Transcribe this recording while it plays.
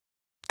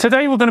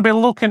Today we're going to be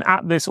looking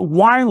at this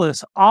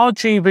wireless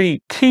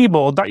RGB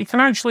keyboard that you can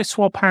actually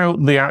swap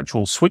out the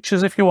actual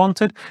switches if you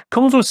wanted.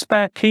 Comes with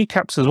spare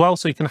keycaps as well,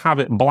 so you can have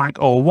it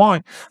black or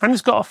white, and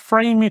it's got a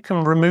frame you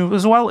can remove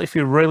as well if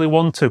you really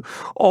want to.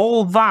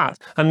 All that,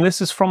 and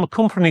this is from a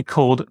company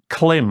called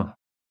KLIM.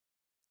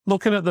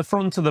 Looking at the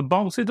front of the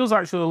box, it does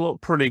actually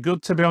look pretty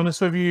good, to be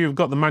honest with you. You've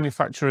got the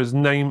manufacturer's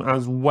name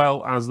as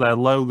well as their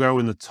logo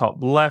in the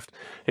top left.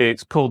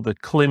 It's called the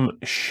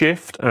KLIM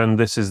Shift, and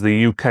this is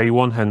the UK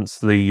one, hence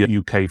the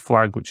UK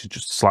flag, which is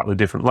just a slightly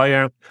different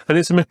layout. And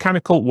it's a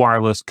mechanical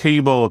wireless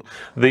keyboard.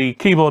 The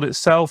keyboard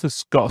itself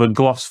has got a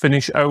gloss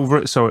finish over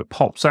it, so it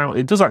pops out.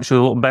 It does actually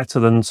look better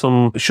than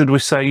some, should we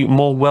say,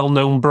 more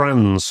well-known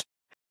brands.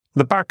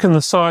 The back and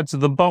the sides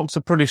of the box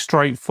are pretty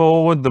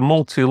straightforward. They're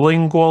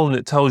multilingual and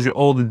it tells you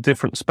all the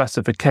different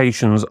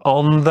specifications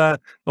on there.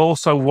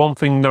 Also, one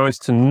thing nice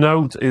to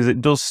note is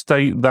it does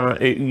state that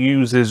it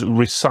uses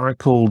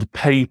recycled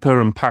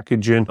paper and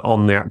packaging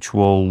on the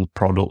actual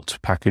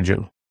product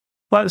packaging.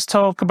 Let's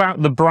talk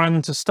about the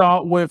brand to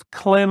start with.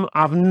 KLIM,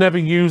 I've never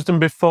used them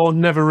before,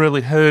 never really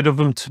heard of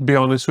them, to be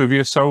honest with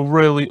you, so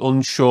really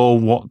unsure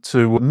what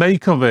to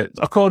make of it.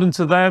 According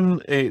to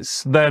them,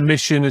 their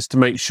mission is to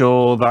make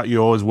sure that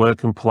you always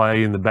work and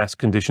play in the best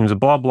conditions,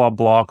 blah, blah,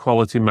 blah,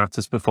 quality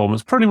matters,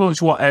 performance, pretty much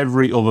what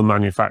every other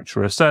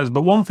manufacturer says.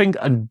 But one thing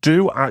I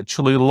do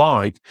actually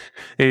like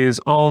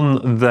is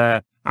on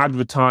their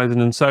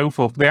advertising and so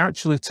forth, they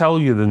actually tell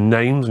you the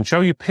names and show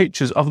you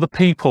pictures of the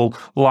people,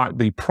 like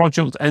the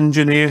project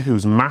engineer,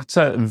 who's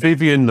Matta,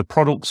 Vivian, the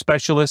product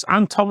specialist,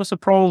 and Thomas, a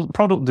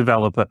product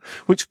developer,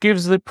 which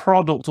gives the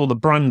product or the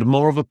brand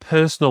more of a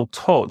personal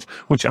touch,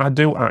 which I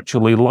do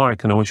actually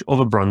like, and I wish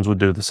other brands would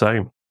do the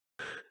same.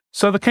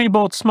 So the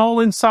keyboard's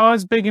small in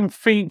size, big in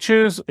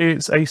features.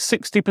 It's a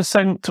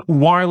 60%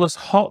 wireless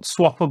hot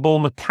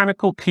swappable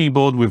mechanical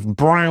keyboard with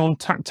brown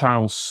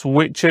tactile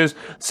switches.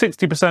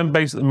 60%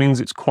 basically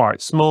means it's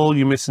quite small.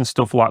 You're missing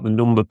stuff like the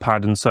number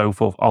pad and so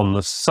forth on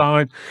the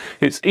side.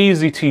 It's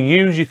easy to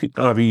use. You can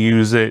either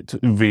use it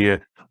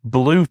via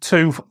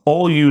Bluetooth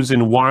or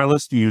using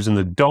wireless, using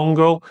the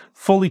dongle.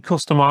 Fully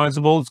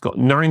customizable. It's got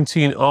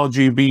 19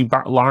 RGB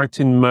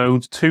backlighting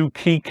modes, 2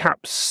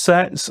 keycap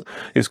sets.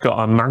 It's got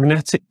a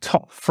magnetic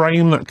top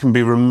frame that can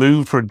be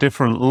removed for a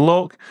different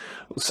look.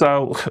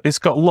 So it's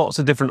got lots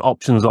of different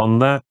options on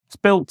there. It's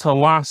built to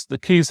last. The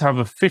keys have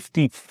a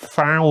 50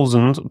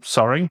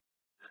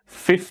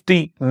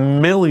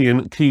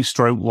 million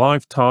keystroke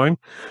lifetime,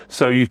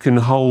 so you can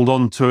hold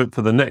on to it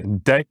for the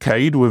next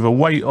decade with a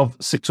weight of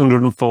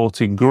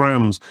 640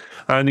 grams,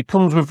 and it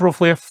comes with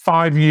roughly a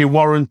 5-year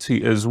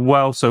warranty as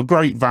well, so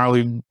great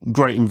value,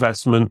 great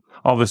investment.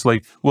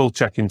 Obviously we'll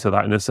check into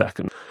that in a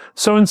second.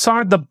 So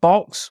inside the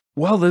box,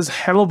 well, there's a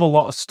hell of a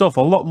lot of stuff,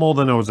 a lot more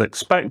than I was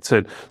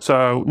expected.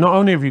 So not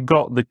only have you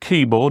got the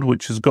keyboard,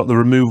 which has got the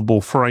removable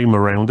frame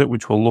around it,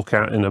 which we'll look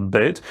at in a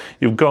bit,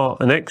 you've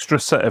got an extra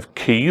set of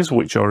keys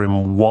which are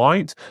in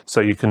white,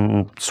 so you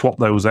can swap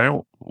those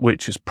out,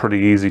 which is pretty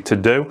easy to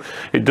do.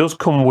 It does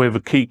come with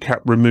a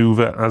keycap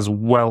remover as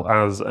well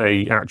as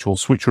a actual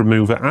switch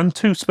remover, and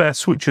 2 spare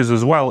switches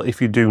as well if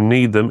you do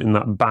need them in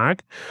that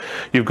bag.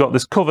 You've got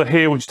this cover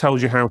here which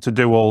tells you how to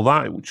do all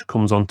that, which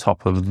comes on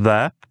top of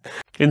there.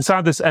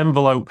 Inside this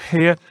envelope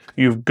here,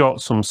 you've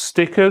got some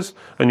stickers,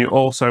 and you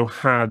also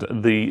had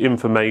the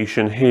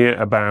information here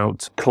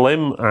about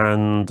KLIM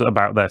and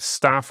about their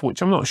staff,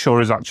 which I'm not sure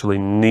is actually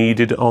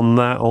needed on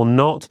there or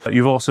not.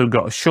 You've also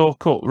got a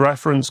shortcut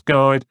reference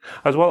guide,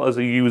 as well as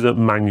a user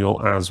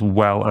manual as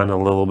well, and a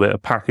little bit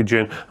of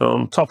packaging. And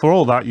on top of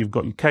all that, you've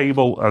got your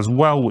cable as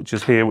well, which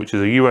is here, which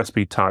is a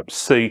USB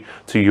Type-C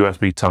to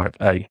USB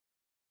Type-A.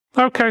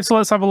 Okay, so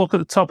let's have a look at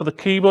the top of the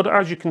keyboard.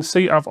 As you can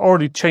see, I've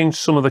already changed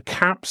some of the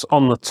caps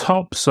on the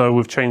top. So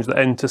we've changed the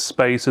enter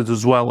spaces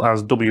as well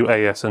as W,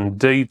 A, S and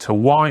D to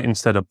white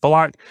instead of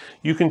black.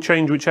 You can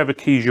change whichever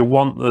keys you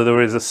want.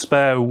 There is a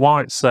spare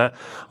white set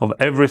of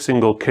every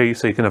single key,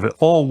 so you can have it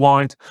all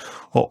white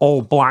or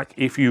all black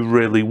if you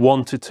really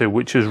wanted to,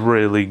 which is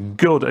really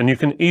good. And you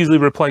can easily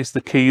replace the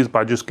keys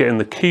by just getting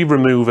the key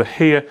remover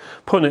here,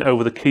 putting it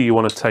over the key you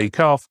want to take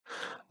off,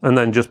 and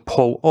then just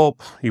pull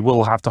up. You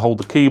will have to hold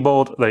the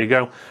keyboard, there you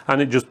go,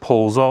 and it just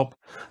pulls up.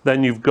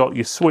 Then you've got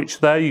your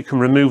switch there. You can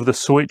remove the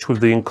switch with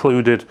the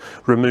included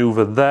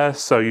remover there,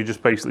 so you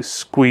just basically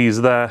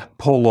squeeze there,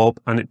 pull up,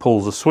 and it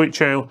pulls the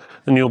switch out,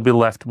 and you'll be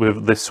left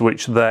with this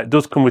switch there. It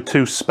does come with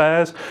 2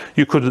 spares.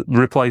 You could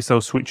replace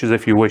those switches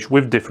if you wish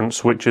with different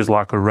switches,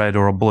 like a red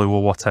or a blue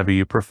or whatever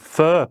you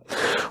prefer.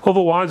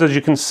 Otherwise, as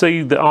you can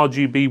see, the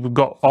RGB we've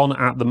got on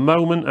at the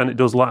moment, and it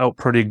does light up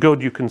pretty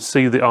good. You can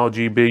see the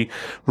RGB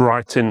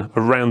writing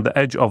around the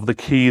edge of the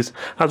keys,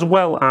 as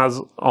well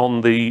as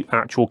on the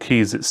actual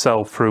keys itself.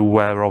 well through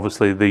where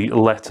obviously the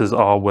letters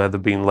are where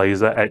they've been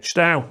laser etched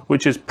out,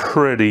 which is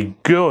pretty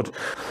good.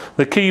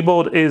 The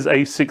keyboard is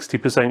a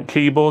 60%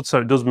 keyboard, so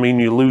it does mean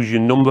you lose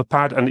your number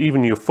pad and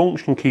even your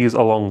function keys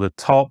along the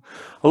top.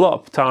 A lot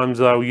of times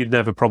though, you'd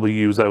never probably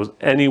use those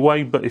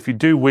anyway, but if you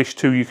do wish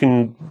to, you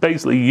can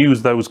basically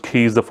use those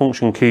keys, the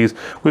function keys,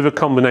 with a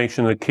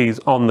combination of keys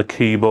on the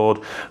keyboard,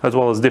 as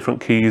well as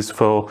different keys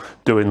for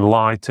doing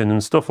lighting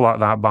and stuff like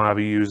that by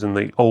either using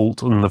the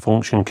Alt and the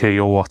function key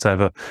or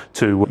whatever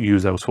to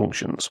use those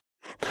functions.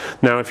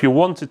 Now, if you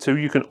wanted to,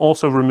 you can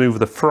also remove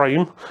the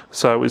frame.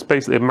 So it's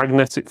basically a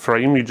magnetic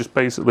frame. You just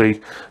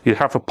basically, you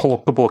have to pull a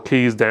couple of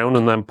keys down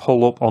and then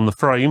pull up on the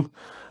frame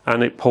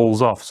and it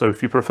pulls off. So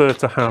if you prefer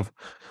to have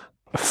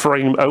a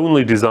frame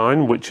only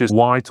design, which is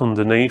white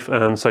underneath,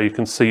 and so you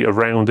can see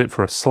around it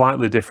for a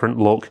slightly different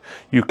look,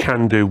 you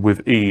can do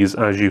with ease,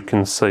 as you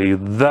can see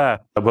there.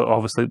 But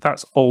obviously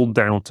that's all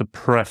down to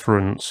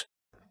preference.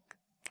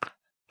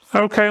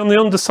 Okay, on the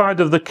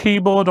underside of the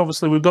keyboard,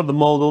 obviously we've got the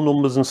model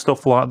numbers and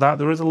stuff like that.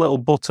 There is a little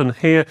button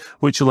here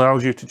which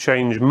allows you to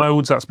change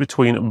modes. That's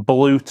between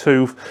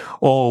Bluetooth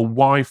or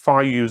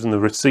Wi-Fi using the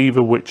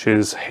receiver, which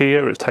is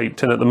here. It's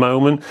taped in at the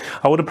moment.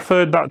 I would have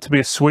preferred that to be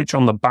a switch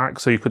on the back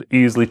so you could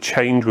easily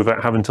change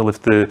without having to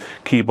lift the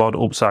keyboard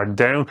upside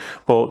down,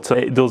 but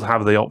it does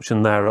have the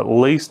option there at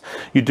least.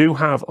 You do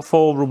have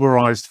 4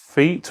 rubberized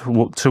feet,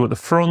 2 at the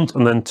front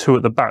and then 2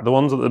 at the back. The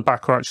ones at the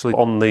back are actually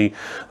on the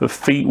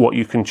feet, what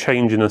you can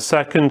change in a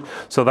second,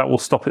 so that will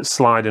stop it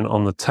sliding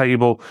on the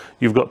table.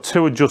 You've got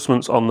 2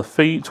 adjustments on the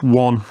feet,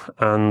 1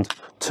 and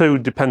 2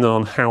 depending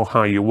on how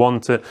high you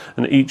want it,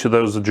 and each of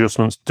those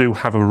adjustments do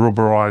have a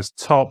rubberized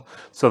top,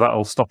 so that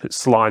will stop it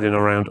sliding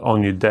around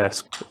on your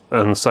desk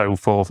and so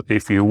forth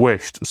if you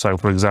wished. So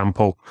for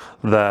example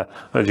there,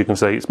 as you can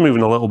see, it's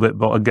moving a little bit,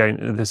 but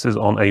again this is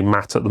on a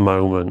mat at the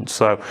moment,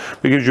 so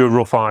it gives you a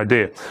rough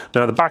idea.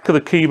 Now the back of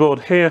the keyboard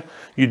here,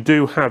 you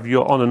do have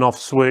your on and off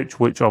switch,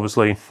 which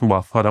obviously,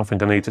 well, I don't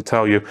think I need to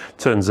tell you,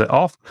 turns it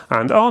off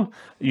and on.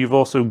 You've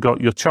also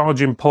got your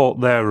charging port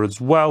there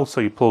as well,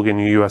 so you plug in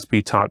your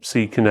USB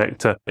Type-C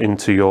connector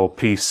into your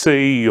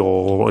PC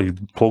or your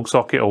plug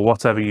socket or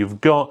whatever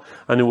you've got,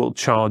 and it will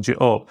charge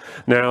it up.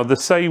 Now they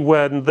say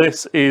when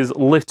this is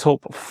lit up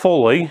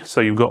fully,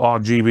 so you've got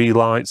RGB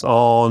lights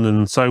on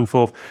and so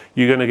forth,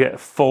 you're going to get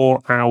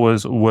 4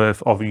 hours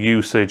worth of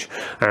usage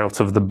out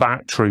of the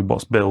battery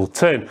what's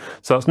built in.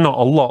 So that's not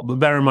a lot, but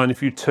bear in mind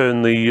if you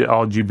turn the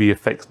RGB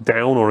effects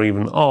down or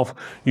even off,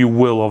 you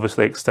will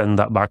obviously extend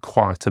that by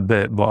quite a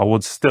bit. But I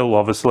would still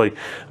obviously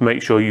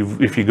make sure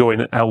if you go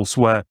in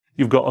elsewhere,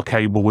 you've got a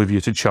cable with you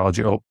to charge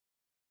it up.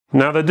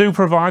 Now they do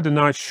provide a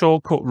nice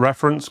shortcut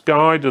reference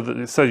guide that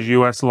it says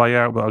US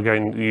layout, but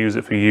again you use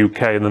it for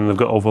UK, and then they've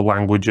got other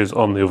languages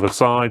on the other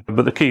side,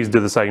 but the keys do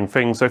the same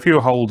thing. So if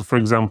you hold, for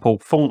example,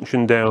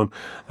 function down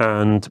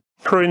and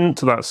print,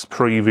 that's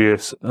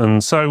previous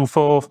and so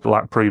forth,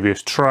 like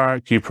previous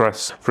track, you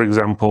press, for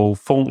example,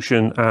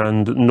 function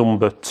and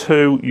number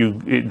 2,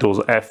 it does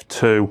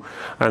F2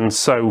 and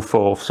so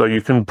forth. So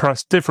you can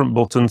press different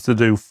buttons to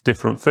do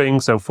different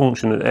things. So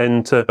function and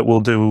enter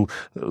will do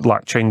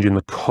like changing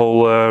the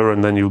color,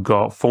 and then you've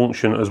got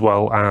function as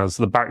well as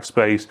the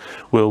backspace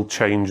will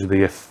change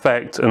the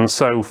effect and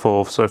so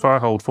forth. So if I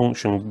hold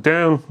function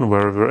down,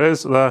 wherever it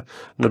is there,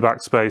 in the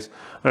backspace,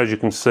 as you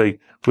can see,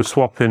 we're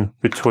swapping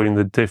between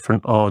the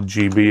different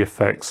RGB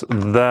effects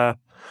there.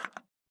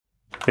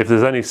 If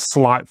there's any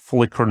slight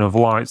flickering of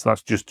lights,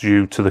 that's just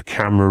due to the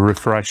camera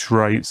refresh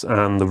rates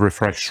and the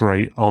refresh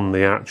rate on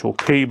the actual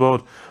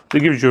keyboard. It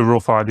gives you a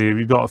rough idea.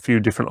 You've got a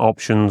few different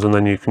options, and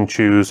then you can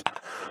choose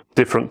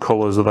different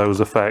colors of those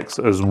effects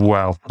as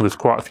well. There's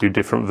quite a few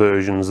different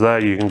versions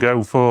there you can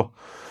go for.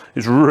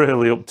 It's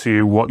really up to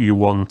you what you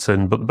want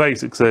in, but the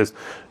basics is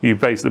you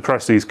basically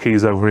press these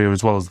keys over here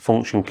as well as the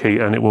function key,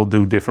 and it will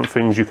do different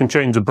things. You can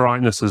change the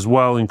brightness as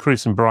well.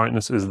 Increasing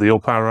brightness is the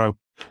up arrow,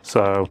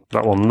 so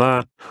that one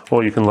there,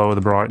 or you can lower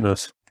the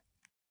brightness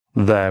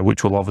there,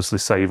 which will obviously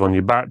save on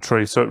your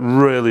battery. So it's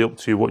really up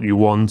to you what you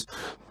want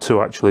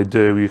to actually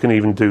do. You can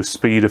even do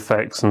speed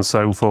effects and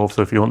so forth.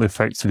 So if you want the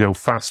effects to go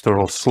faster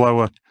or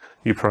slower,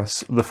 you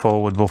press the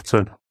forward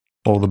button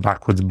or the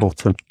backwards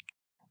button.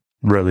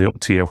 Really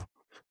up to you.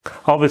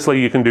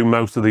 Obviously you can do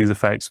most of these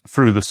effects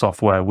through the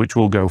software, which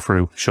we'll go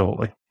through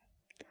shortly.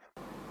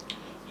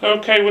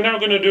 Okay, we're now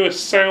going to do a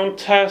sound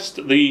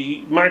test.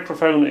 The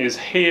microphone is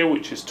here,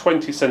 which is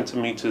 20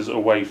 centimeters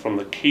away from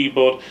the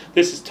keyboard.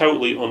 This is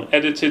totally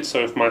unedited,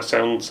 so if my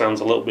sound sounds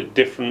a little bit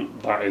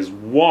different, that is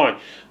why.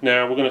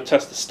 Now we're going to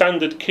test the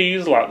standard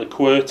keys like the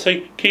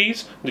QWERTY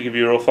keys to give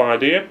you a rough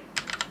idea.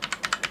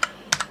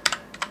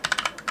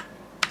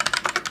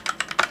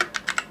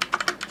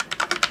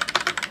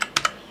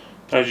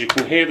 As you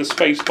can hear, the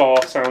space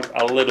bar sounds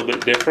a little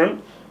bit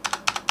different,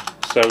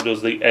 so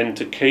does the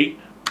enter key.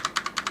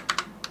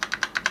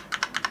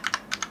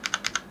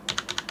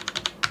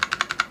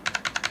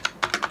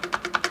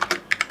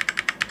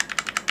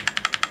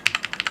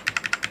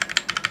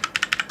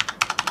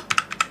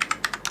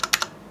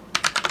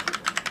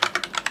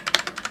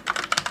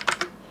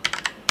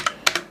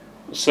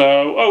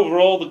 So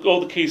overall, all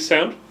the keys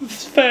sound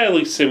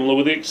fairly similar,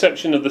 with the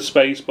exception of the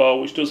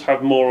spacebar, which does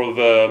have more of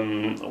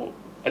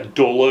a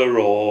duller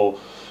or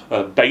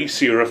a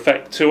bassier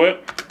effect to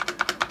it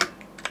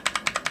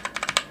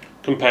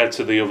compared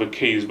to the other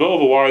keys, but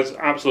otherwise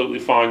absolutely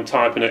fine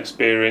typing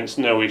experience,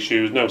 no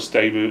issues, no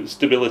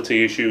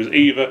stability issues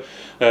either.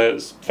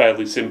 It's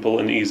fairly simple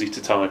and easy to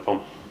type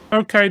on.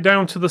 Okay,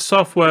 down to the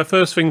software.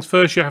 First things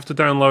first, you have to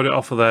download it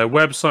off of their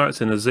website. It's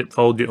in a zip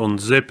folder, you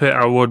unzip it.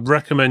 I would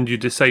recommend you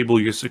disable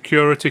your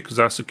security, because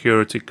our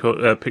security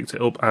picked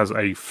it up as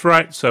a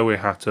threat, so we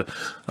had to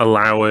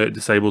allow it,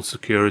 disable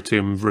security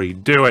and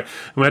redo it.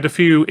 And we had a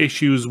few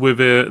issues with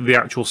the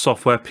actual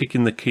software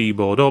picking the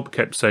keyboard up,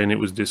 kept saying it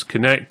was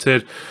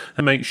disconnected.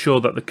 And make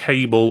sure that the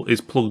cable is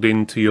plugged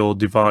into your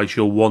device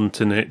you're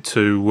wanting it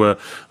to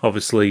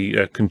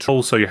obviously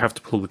control, so you have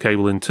to plug the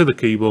cable into the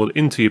keyboard,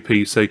 into your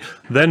PC,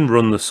 then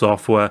run the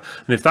software.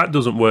 And if that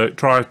doesn't work,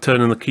 try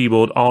turning the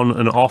keyboard on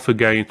and off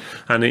again,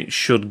 and it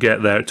should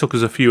get there. It took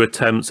us a few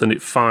attempts and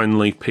it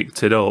finally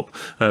picked it up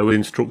with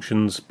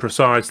instructions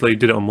precisely.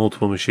 Did it on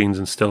multiple machines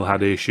and still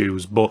had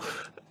issues, but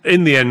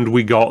in the end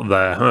we got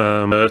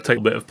there. Take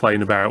a bit of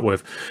playing about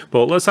with,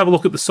 but let's have a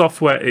look at the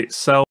software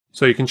itself.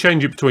 So you can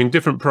change it between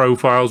different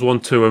profiles, 1,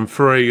 2 and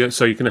 3.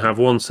 So you can have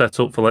one set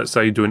up for, let's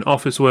say, doing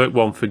office work,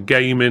 one for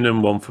gaming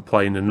and one for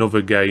playing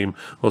another game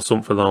or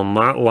something on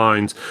that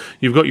lines.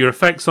 You've got your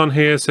effects on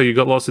here, so you've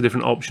got lots of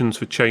different options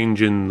for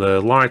changing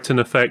the lighting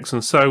effects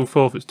and so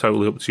forth. It's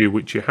totally up to you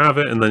which you have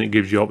it, and then it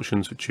gives you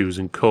options for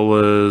choosing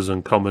colours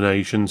and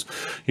combinations.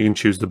 You can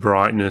choose the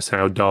brightness,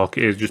 how dark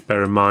it is. Just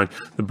bear in mind,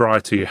 the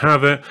brighter you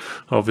have it,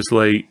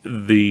 obviously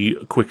the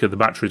quicker the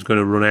battery is going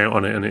to run out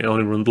on it, and it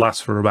only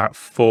lasts for about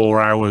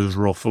 4 hours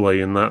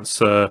roughly, and that's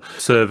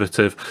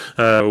conservative.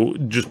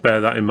 Just bear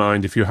that in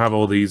mind. If you have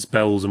all these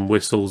bells and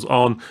whistles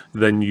on,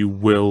 then you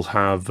will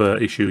have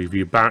issue with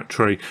your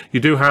battery. You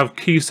do have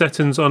key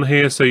settings on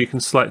here, so you can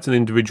select an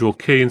individual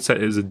key and set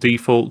it as a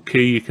default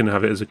key. You can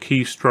have it as a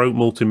keystroke,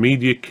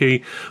 multimedia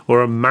key,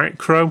 or a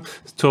macro.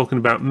 Talking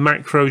about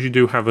macros, you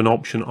do have an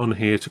option on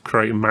here to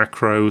create a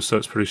macro, so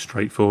it's pretty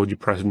straightforward. You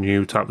press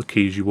new, tap the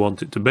keys you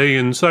want it to be,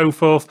 and so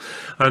forth,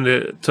 and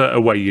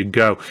away you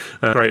go.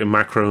 Create a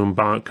macro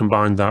and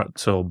combine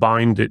that, or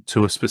bind it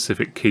to a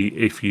specific key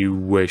if you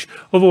wish.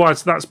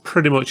 Otherwise, that's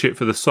pretty much it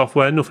for the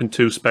software. Nothing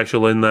too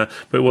special in there,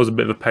 but it was a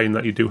bit of a pain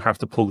that you do have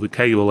to plug the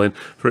cable in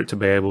for it to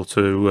be able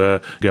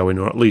to go in,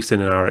 or at least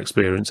in our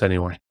experience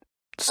anyway.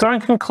 So in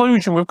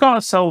conclusion, we've got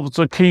ourselves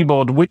a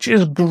keyboard which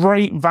is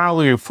great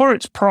value. For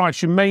its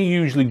price, you may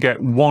usually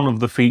get one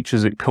of the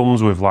features it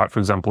comes with, like for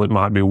example, it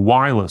might be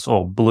wireless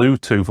or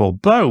Bluetooth or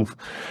both.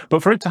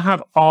 But for it to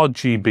have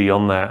RGB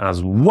on there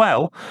as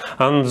well,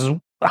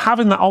 and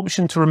having that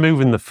option to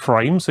removing the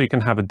frame so you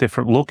can have a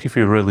different look if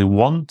you really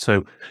want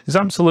to, is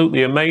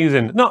absolutely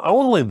amazing. Not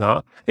only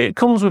that, it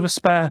comes with a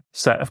spare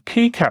set of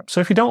keycaps. So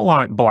if you don't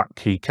like black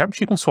keycaps,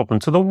 you can swap them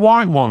to the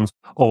white ones,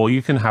 or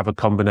you can have a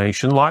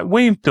combination like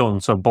we've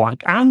done, so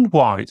black and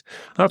white.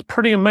 That's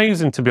pretty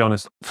amazing, to be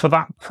honest. For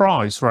that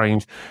price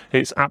range,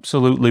 it's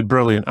absolutely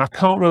brilliant. I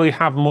can't really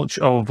have much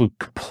of a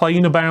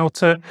complaint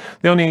about it.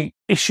 The only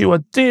issue I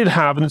did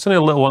have, and it's only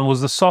a little one,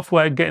 was the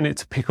software. Getting it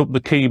to pick up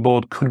the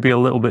keyboard could be a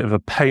little bit of a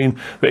pain,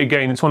 but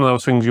again, it's one of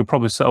those things you'll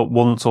probably set up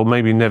once or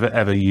maybe never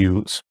ever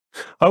use.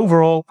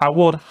 Overall, I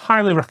would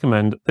highly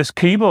recommend this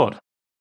keyboard.